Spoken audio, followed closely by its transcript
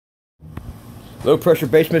Low pressure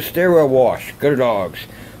basement stairwell wash, gutter dogs.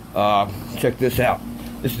 Check this out.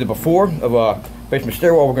 This is the before of a basement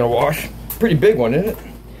stairwell we're gonna wash. Pretty big one, isn't it?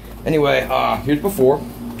 Anyway, here's before.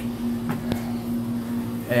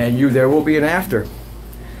 And there will be an after.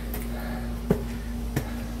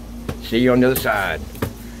 See you on the other side.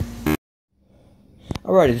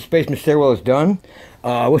 Alright, this basement stairwell is done.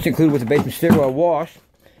 What's included with the basement stairwell wash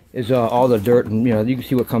is all the dirt, and you can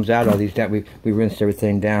see what comes out of these. That we rinsed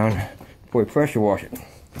everything down before we pressure wash it.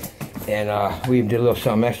 And we even did a little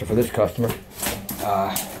something extra for this customer.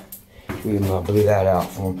 We even blew that out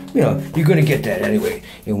for him. You're gonna get that anyway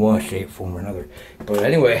in one shape, form, or another. But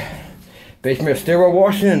anyway, basement stairwell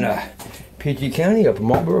washing in PG County up in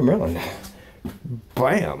Marlboro, Maryland.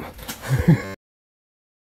 Bam.